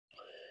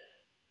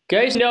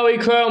Gaston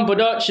Crown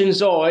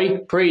Productions Oi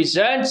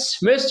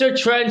presents Mr.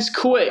 Trent's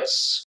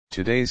Quiz.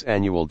 Today's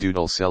annual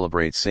doodle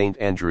celebrates St.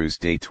 Andrew's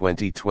Day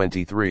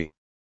 2023.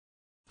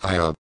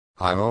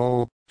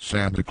 Hi-oh,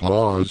 Santa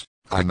Claus,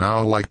 I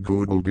now like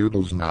Google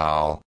Doodles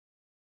now.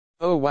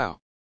 Oh wow.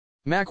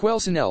 Mac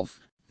Wilson Elf,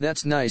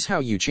 that's nice how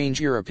you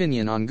change your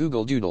opinion on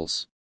Google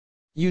Doodles.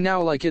 You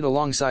now like it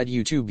alongside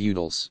YouTube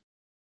Doodles.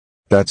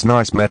 That's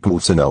nice, Mac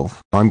Wilson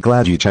Elf. I'm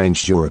glad you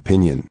changed your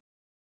opinion.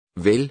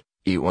 Vel,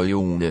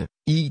 Everjone,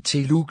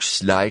 IT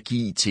looks like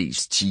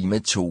IT's time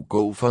to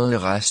go for the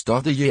rest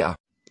of the year.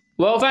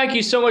 Well, thank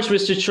you so much,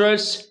 Mr.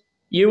 Trece.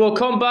 You will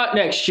come back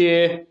next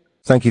year.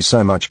 Thank you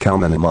so much,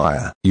 Kalman and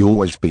Maya. You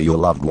always be your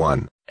loved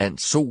one. And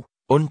so,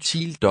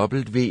 until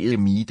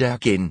meet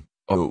again,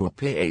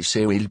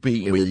 OPAC will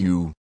be with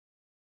you.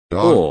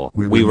 Or,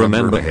 we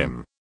remember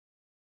him.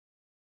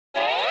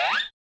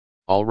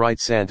 Alright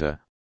Santa,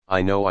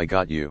 I know I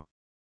got you.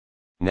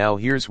 Now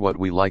here's what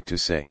we like to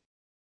say.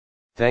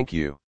 Thank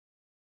you.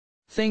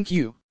 Thank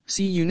you,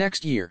 see you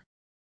next year.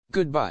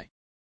 Goodbye.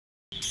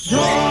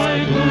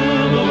 Stride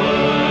through the world.